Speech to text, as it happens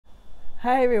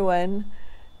Hi everyone,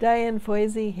 Diane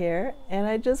Foisy here, and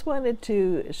I just wanted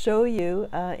to show you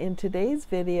in today's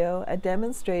video a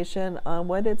demonstration on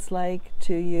what it's like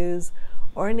to use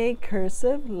ornate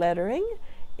cursive lettering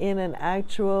in an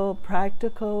actual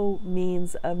practical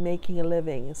means of making a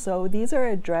living. So these are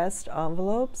addressed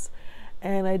envelopes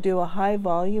and I do a high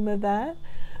volume of that.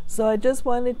 So I just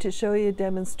wanted to show you a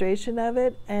demonstration of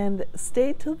it, and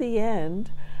stay till the end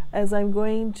as I'm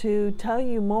going to tell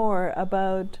you more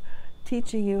about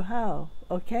teaching you how.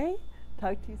 Okay?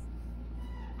 Talk to you soon.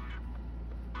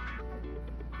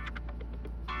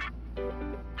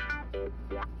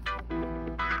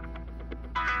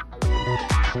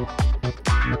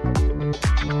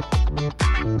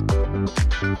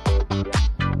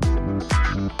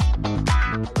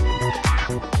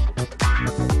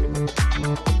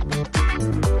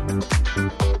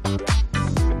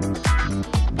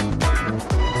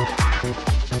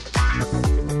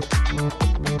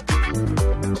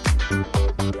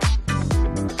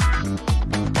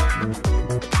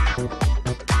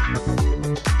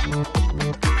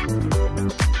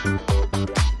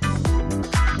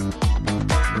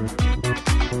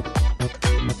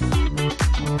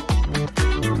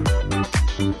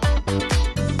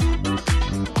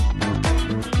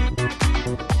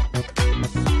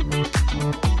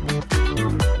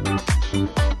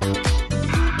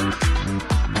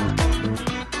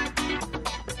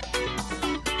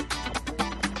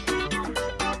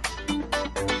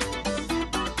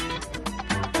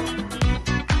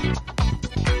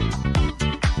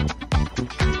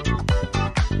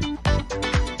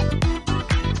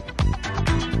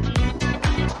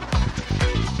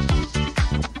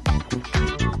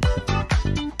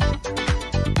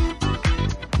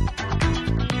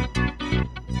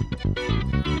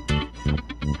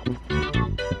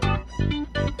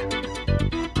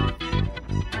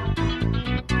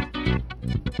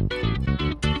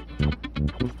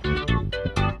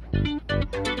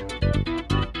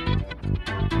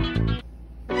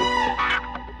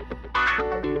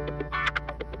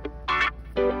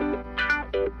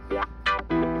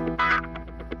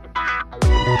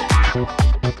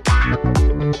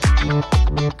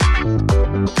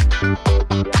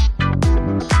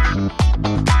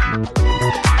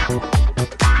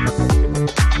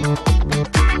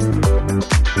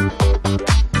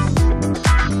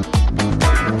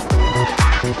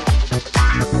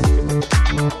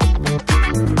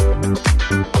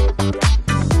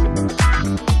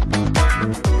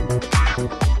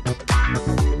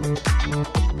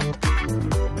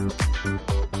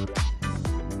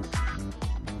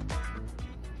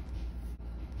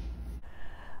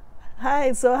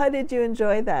 Hi, so how did you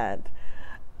enjoy that?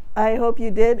 I hope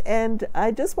you did, and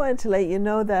I just wanted to let you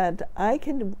know that I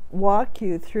can walk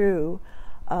you through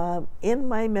in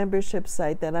my membership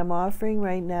site that I'm offering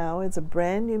right now. It's a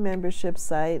brand new membership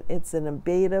site. It's in a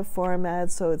beta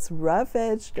format, so it's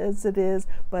rough-edged as it is,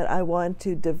 but I want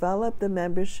to develop the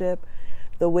membership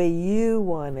the way you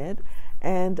want it,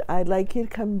 and I'd like you to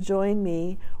come join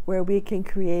me where we can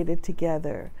create it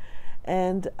together.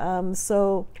 And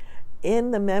so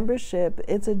in the membership,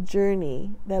 it's a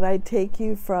journey that I take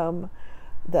you from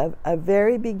a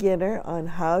very beginner on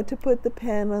how to put the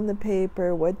pen on the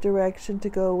paper, what direction to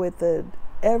go with it,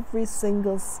 every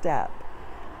single step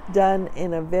done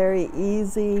in a very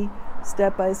easy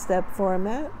step-by-step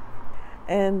format.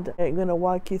 And I'm going to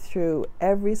walk you through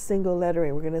every single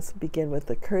lettering. We're going to begin with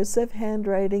the cursive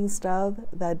handwriting style,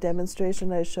 that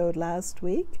demonstration I showed last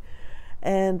week.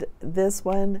 And this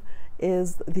one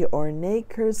is the ornate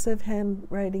cursive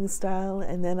handwriting style,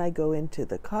 and then I go into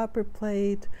the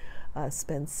copperplate,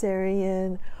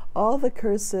 Spencerian, all the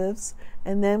cursives,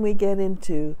 and then we get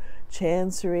into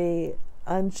chancery,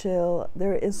 unchill.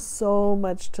 There is so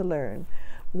much to learn.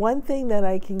 One thing that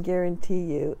I can guarantee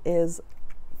you is,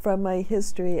 from my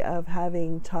history of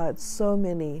having taught so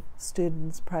many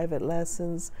students private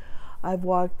lessons, I've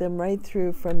walked them right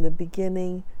through from the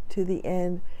beginning to the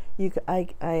end. I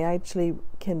actually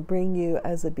can bring you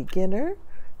as a beginner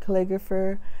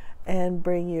calligrapher and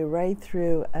bring you right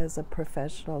through as a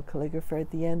professional calligrapher at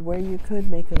the end, where you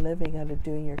could make a living out of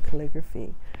doing your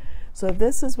calligraphy. So if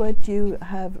this is what you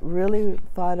have really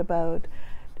thought about,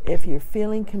 if you're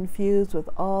feeling confused with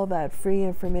all that free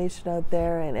information out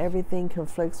there and everything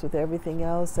conflicts with everything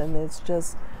else and it's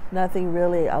just nothing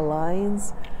really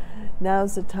aligns,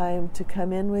 now's the time to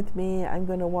come in with me. I'm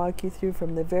going to walk you through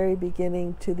from the very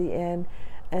beginning to the end,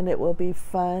 and it will be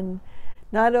fun.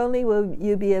 Not only will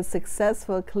you be a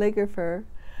successful calligrapher,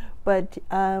 but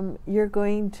you're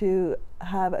going to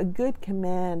have a good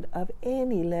command of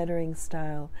any lettering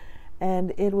style.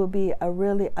 and it will be a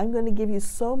really, I'm going to give you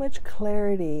so much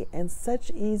clarity and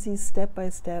such easy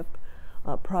step-by-step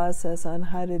process on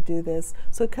how to do this.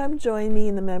 So come join me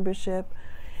in the membership.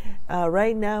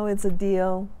 Right now it's a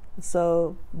deal,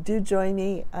 so do join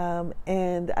me,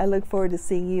 and I look forward to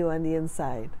seeing you on the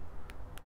inside.